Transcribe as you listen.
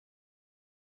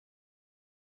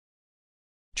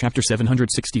Chapter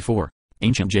 764.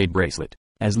 Ancient Jade Bracelet.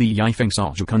 As Li Yifeng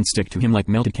saw Zhu Kun stick to him like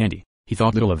melted candy, he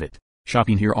thought little of it.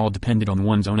 Shopping here all depended on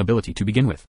one's own ability to begin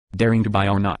with. Daring to buy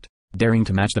or not, daring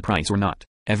to match the price or not,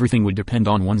 everything would depend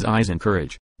on one's eyes and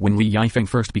courage. When Li Yifeng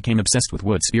first became obsessed with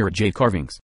wood spirit jade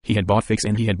carvings, he had bought fakes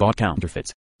and he had bought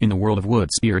counterfeits. In the world of wood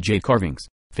spirit jade carvings,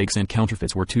 fakes and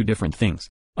counterfeits were two different things.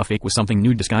 A fake was something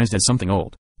new disguised as something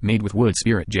old, made with wood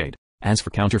spirit jade. As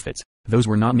for counterfeits, those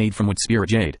were not made from wood spirit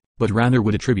jade, but rather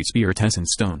would attribute spirit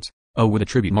essence stones. A would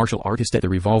attribute martial artist at the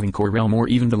revolving core realm or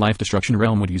even the life destruction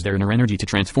realm would use their inner energy to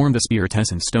transform the spirit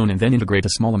essence stone and then integrate a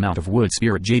small amount of wood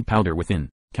spirit jade powder within.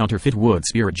 Counterfeit wood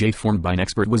spirit jade formed by an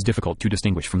expert was difficult to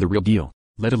distinguish from the real deal,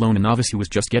 let alone a novice who was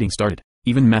just getting started.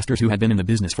 Even masters who had been in the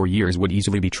business for years would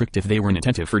easily be tricked if they were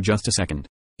inattentive for just a second.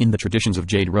 In the traditions of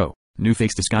Jade Row, new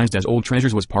fakes disguised as old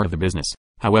treasures was part of the business.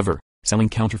 However, selling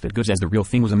counterfeit goods as the real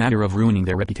thing was a matter of ruining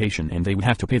their reputation and they would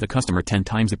have to pay the customer 10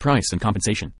 times the price in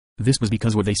compensation. This was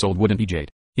because what they sold wouldn't be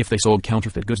jade. If they sold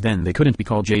counterfeit goods then they couldn't be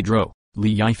called Jade Row.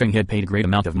 Li Yifeng had paid a great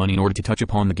amount of money in order to touch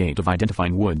upon the gate of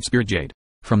identifying wood spirit jade.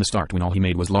 From the start when all he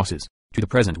made was losses, to the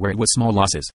present where it was small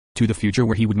losses, to the future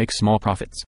where he would make small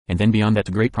profits, and then beyond that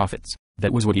to great profits.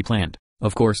 That was what he planned.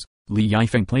 Of course, Li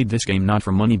Yifeng played this game not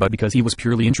for money but because he was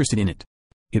purely interested in it.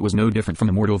 It was no different from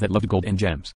a mortal that loved gold and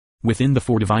gems. Within the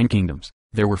 4 divine kingdoms,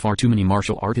 there were far too many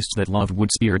martial artists that loved wood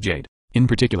spirit jade. In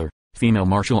particular, female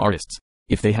martial artists.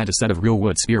 If they had a set of real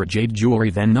wood spirit jade jewelry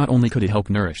then not only could it help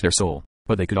nourish their soul,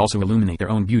 but they could also illuminate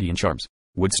their own beauty and charms.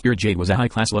 Wood spirit jade was a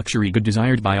high-class luxury good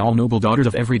desired by all noble daughters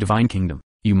of every divine kingdom.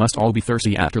 You must all be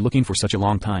thirsty after looking for such a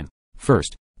long time.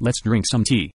 First, let's drink some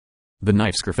tea. The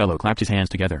knife-skirt fellow clapped his hands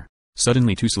together.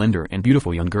 Suddenly 2 slender and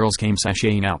beautiful young girls came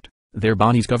sashaying out, their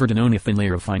bodies covered in only a thin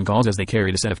layer of fine gauze as they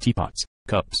carried a set of teapots,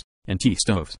 cups, and tea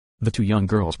stoves. The 2 young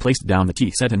girls placed down the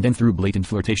tea set and then threw blatant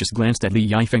flirtatious glance at Li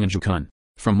Yifeng and Zhu Kun.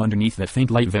 From underneath that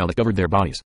faint light veil that covered their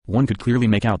bodies, one could clearly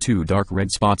make out 2 dark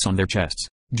red spots on their chests.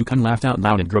 Zhu Kun laughed out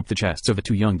loud and groped the chests of the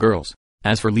 2 young girls.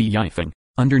 As for Li Yifeng,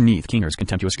 underneath Kinger's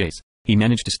contemptuous gaze, he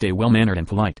managed to stay well-mannered and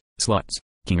polite. Sluts.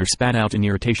 Kinger spat out in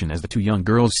irritation as the 2 young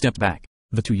girls stepped back.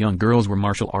 The 2 young girls were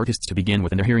martial artists to begin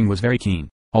with and their hearing was very keen.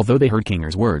 Although they heard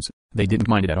Kinger's words, they didn't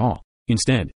mind it at all.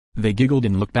 Instead, they giggled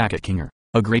and looked back at Kinger,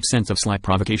 a great sense of slight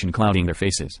provocation clouding their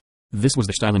faces. This was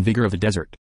the style and vigor of the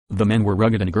desert. The men were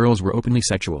rugged and the girls were openly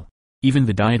sexual. Even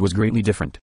the diet was greatly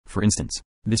different. For instance,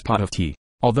 this pot of tea,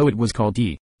 although it was called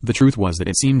tea, the truth was that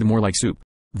it seemed more like soup.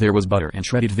 There was butter and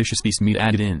shredded vicious beast meat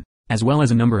added in, as well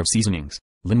as a number of seasonings.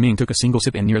 Lin Ming took a single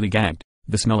sip and nearly gagged.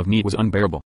 The smell of meat was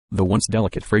unbearable. The once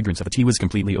delicate fragrance of the tea was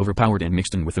completely overpowered and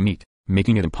mixed in with the meat,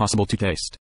 making it impossible to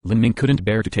taste. Lin Ming couldn't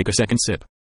bear to take a second sip.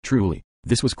 Truly,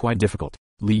 this was quite difficult.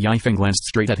 Li Yifeng glanced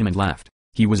straight at him and laughed.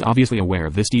 He was obviously aware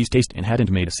of this tea's taste and hadn't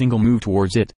made a single move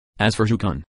towards it. As for Zhu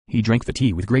Kun, he drank the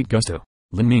tea with great gusto.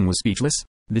 Lin Ming was speechless.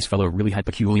 This fellow really had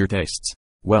peculiar tastes.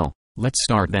 Well, let's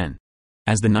start then.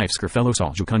 As the knife-skirt fellow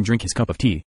saw Zhu Kun drink his cup of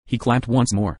tea, he clapped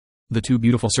once more. The 2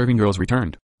 beautiful serving girls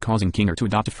returned, causing Kinger to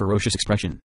adopt a ferocious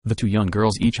expression. The 2 young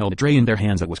girls each held a tray in their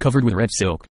hands that was covered with red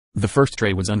silk. The first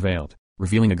tray was unveiled,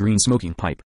 revealing a green smoking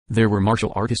pipe. There were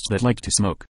martial artists that liked to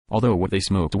smoke, although what they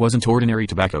smoked wasn't ordinary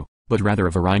tobacco, but rather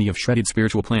a variety of shredded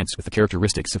spiritual plants with the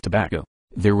characteristics of tobacco.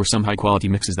 There were some high-quality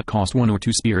mixes that cost 1 or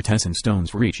 2 spirit essence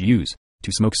stones for each use.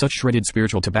 To smoke such shredded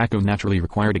spiritual tobacco naturally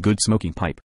required a good smoking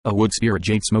pipe. A wood spirit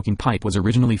jade smoking pipe was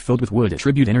originally filled with wood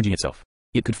attribute energy itself.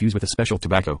 It could fuse with a special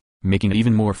tobacco, making it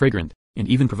even more fragrant, and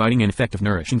even providing an effect of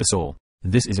nourishing the soul.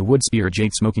 This is a wood spirit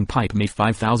jade smoking pipe made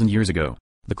 5,000 years ago.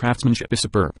 The craftsmanship is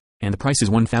superb, and the price is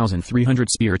 1,300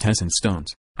 spirit essence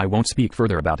stones. I won't speak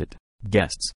further about it.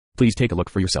 Guests, please take a look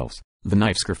for yourselves. The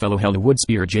knife-skirt fellow held a wood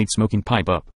spirit jade smoking pipe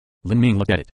up. Lin Ming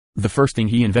looked at it. The first thing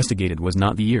he investigated was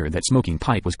not the ear that smoking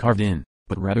pipe was carved in,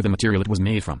 but rather the material it was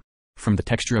made from. From the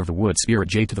texture of the wood spirit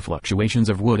jade to the fluctuations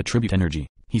of wood attribute energy,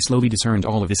 he slowly discerned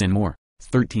all of this and more.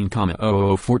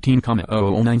 13,000 14,000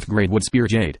 9th grade wood spirit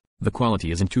jade. The quality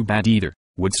isn't too bad either.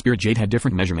 Wood spirit jade had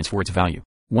different measurements for its value.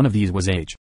 One of these was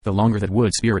age. The longer that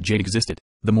wood spirit jade existed,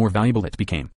 the more valuable it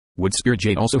became. Wood spirit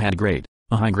jade also had a grade.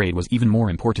 A high grade was even more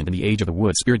important in the age of the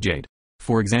wood spirit jade.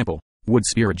 For example, wood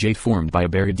spirit jade formed by a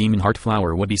buried demon heart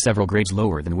flower would be several grades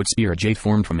lower than wood spirit jade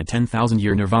formed from a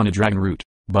 10,000-year nirvana dragon root.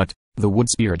 But, the wood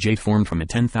spirit jade formed from a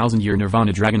 10,000-year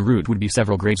nirvana dragon root would be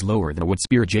several grades lower than a wood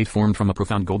spirit jade formed from a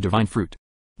profound gold divine fruit.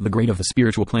 The grade of the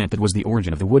spiritual plant that was the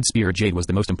origin of the wood spirit jade was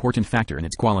the most important factor in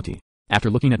its quality. After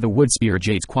looking at the wood spirit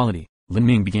jade's quality, Lin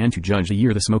Ming began to judge the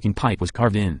year the smoking pipe was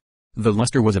carved in. The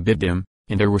luster was a bit dim,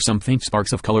 and there were some faint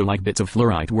sparks of color like bits of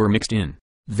fluorite were mixed in.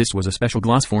 This was a special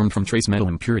gloss formed from trace metal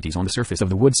impurities on the surface of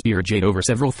the wood spirit jade over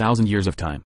several thousand years of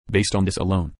time. Based on this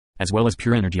alone, as well as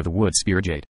pure energy of the wood spirit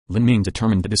jade, Lin Ming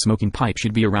determined that the smoking pipe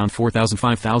should be around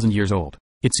 4,000–5,000 years old.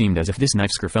 It seemed as if this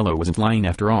knife-sker fellow wasn't lying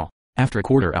after all. After a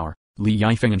quarter hour, Li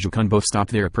Yifeng and Zhu Kun both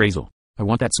stopped their appraisal. I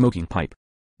want that smoking pipe,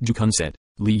 Zhu Kun said.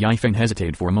 Li Yifeng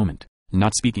hesitated for a moment,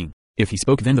 not speaking. If he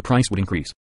spoke then the price would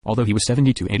increase. Although he was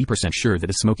 70 to 80% sure that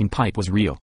the smoking pipe was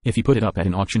real, if he put it up at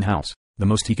an auction house, the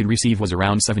most he could receive was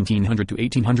around 1,700 to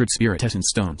 1,800 spirit essence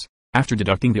stones. After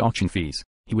deducting the auction fees,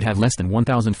 he would have less than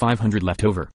 1,500 left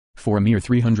over. For a mere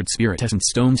 300 spirit essence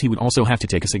stones he would also have to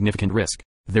take a significant risk.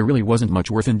 There really wasn't much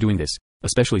worth in doing this,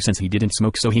 especially since he didn't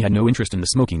smoke, so he had no interest in the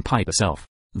smoking pipe itself.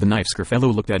 The knife-sker fellow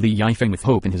looked at Li Yifeng with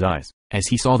hope in his eyes. As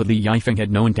he saw that Li Yifeng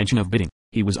had no intention of bidding,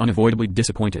 he was unavoidably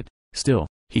disappointed. Still,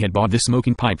 he had bought this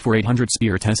smoking pipe for 800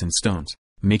 spirit essence stones.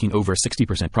 Making over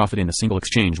 60% profit in a single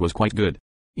exchange was quite good.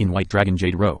 In White Dragon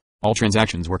Jade Row, all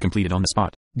transactions were completed on the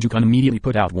spot. Zhu Kun immediately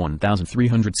put out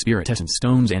 1,300 spirit essence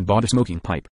stones and bought a smoking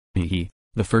pipe.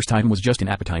 The first item was just an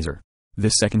appetizer.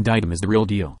 This second item is the real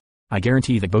deal. I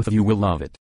guarantee that both of you will love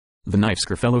it, the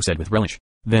knife-sker fellow said with relish.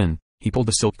 Then, he pulled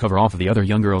the silk cover off of the other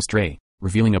young girl's tray,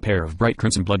 revealing a pair of bright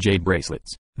crimson blood jade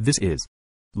bracelets. This is...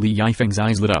 Li Yifeng's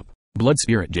eyes lit up. Blood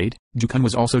spirit jade? Zhu Kun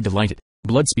was also delighted.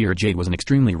 Blood spirit jade was an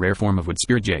extremely rare form of wood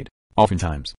spirit jade.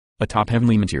 Oftentimes, a top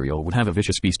heavenly material would have a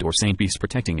vicious beast or saint beast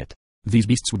protecting it. These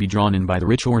beasts would be drawn in by the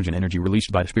rich origin energy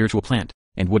released by the spiritual plant,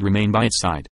 and would remain by its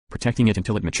side, protecting it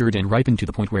until it matured and ripened to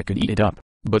the point where it could eat it up.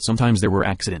 But sometimes there were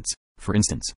accidents. For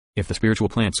instance, if the spiritual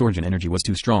plant's origin energy was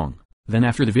too strong, then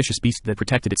after the vicious beast that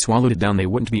protected it swallowed it down, they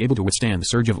wouldn't be able to withstand the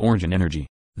surge of origin energy.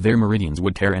 Their meridians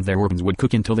would tear and their organs would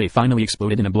cook until they finally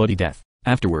exploded in a bloody death.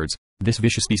 Afterwards, this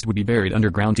vicious beast would be buried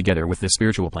underground together with the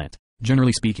spiritual plant.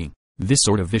 Generally speaking, this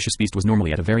sort of vicious beast was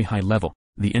normally at a very high level.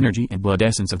 The energy and blood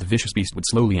essence of the vicious beast would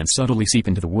slowly and subtly seep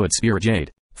into the wood spirit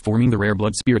jade, forming the rare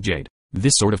blood spirit jade.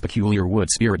 This sort of peculiar wood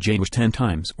spirit jade was 10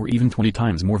 times or even 20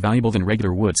 times more valuable than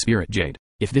regular wood spirit jade.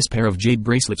 If this pair of jade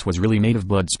bracelets was really made of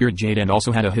blood spirit jade and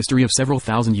also had a history of several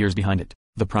thousand years behind it,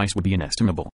 the price would be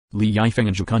inestimable. Li Yifeng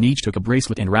and Zhu Kun each took a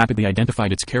bracelet and rapidly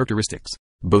identified its characteristics.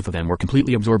 Both of them were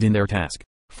completely absorbed in their task.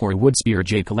 For a wood spirit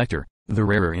jade collector, the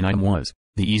rarer an item was,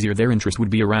 the easier their interest would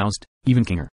be aroused. Even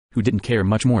Kinger, who didn't care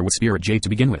much more with spirit jade to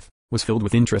begin with, was filled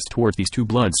with interest towards these two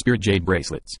blood spirit jade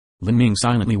bracelets. Lin Ming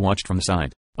silently watched from the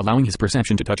side, allowing his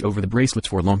perception to touch over the bracelets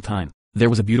for a long time. There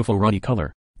was a beautiful ruddy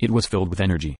color. It was filled with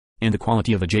energy, and the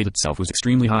quality of the jade itself was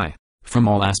extremely high. From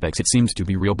all aspects it seemed to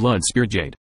be real blood spirit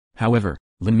jade. However,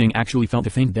 Lin Ming actually felt the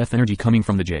faint death energy coming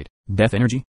from the jade. Death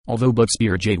energy? Although blood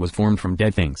spirit jade was formed from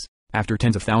dead things, after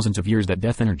tens of thousands of years that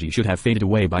death energy should have faded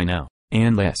away by now.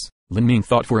 Unless, Lin Ming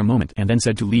thought for a moment and then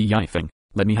said to Li Yifeng,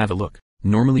 let me have a look.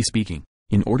 Normally speaking,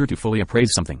 in order to fully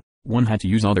appraise something, one had to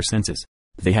use all their senses.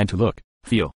 They had to look,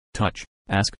 feel, touch,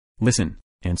 ask, listen,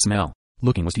 and smell.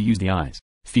 Looking was to use the eyes.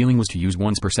 Feeling was to use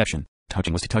one's perception.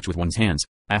 Touching was to touch with one's hands.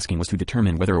 Asking was to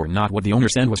determine whether or not what the owner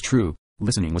said was true.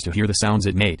 Listening was to hear the sounds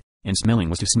it made. And smelling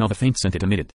was to smell the faint scent it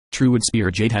emitted. True wood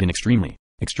spirit jade had an extremely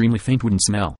faint wooden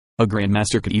smell. A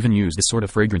grandmaster could even use this sort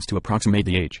of fragrance to approximate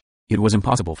the age. It was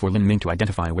impossible for Lin Ming to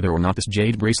identify whether or not this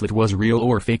jade bracelet was real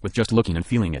or fake with just looking and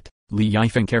feeling it. Li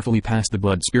Yifeng carefully passed the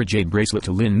blood spirit jade bracelet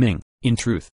to Lin Ming. In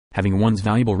truth, having one's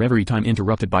valuable reverie time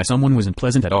interrupted by someone wasn't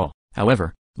pleasant at all.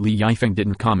 However, Li Yifeng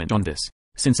didn't comment on this.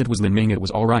 Since it was Lin Ming, it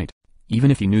was alright.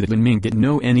 Even if he knew that Lin Ming didn't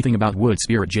know anything about wood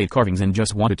spirit jade carvings and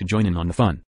just wanted to join in on the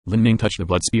fun. Lin Ming touched the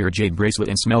blood spirit jade bracelet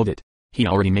and smelled it. He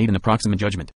already made an approximate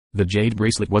judgment. The jade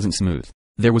bracelet wasn't smooth.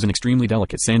 There was an extremely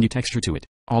delicate sandy texture to it.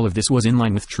 All of this was in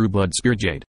line with true blood spirit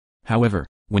jade. However,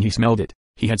 when he smelled it,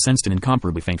 he had sensed an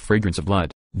incomparably faint fragrance of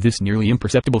blood. This nearly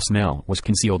imperceptible smell was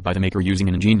concealed by the maker using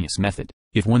an ingenious method.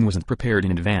 If one wasn't prepared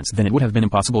in advance, then it would have been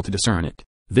impossible to discern it.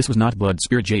 This was not blood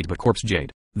spirit jade but corpse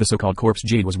jade. The so-called corpse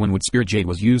jade was when wood spirit jade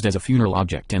was used as a funeral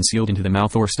object and sealed into the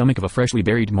mouth or stomach of a freshly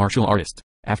buried martial artist.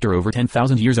 After over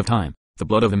 10,000 years of time, the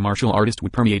blood of the martial artist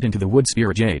would permeate into the wood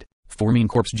spirit jade, forming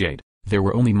corpse jade. There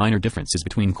were only minor differences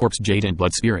between corpse jade and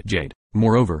blood spirit jade.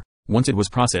 Moreover, once it was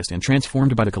processed and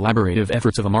transformed by the collaborative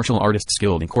efforts of a martial artist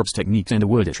skilled in corpse techniques and a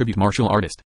wood attribute martial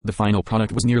artist, the final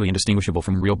product was nearly indistinguishable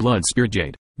from real blood spirit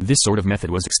jade. This sort of method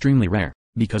was extremely rare,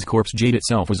 because corpse jade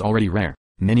itself was already rare.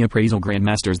 Many appraisal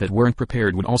grandmasters that weren't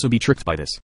prepared would also be tricked by this.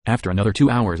 After another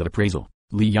 2 hours of appraisal,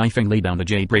 Li Yifeng laid down the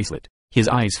jade bracelet. His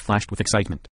eyes flashed with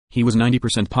excitement. He was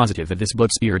 90% positive that this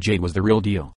blood spirit jade was the real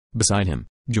deal. Beside him,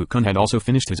 Zhu Kun had also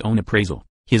finished his own appraisal,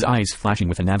 his eyes flashing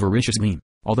with an avaricious gleam.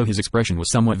 Although his expression was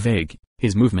somewhat vague,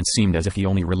 his movements seemed as if he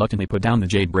only reluctantly put down the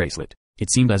jade bracelet.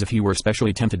 It seemed as if he were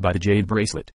especially tempted by the jade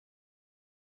bracelet.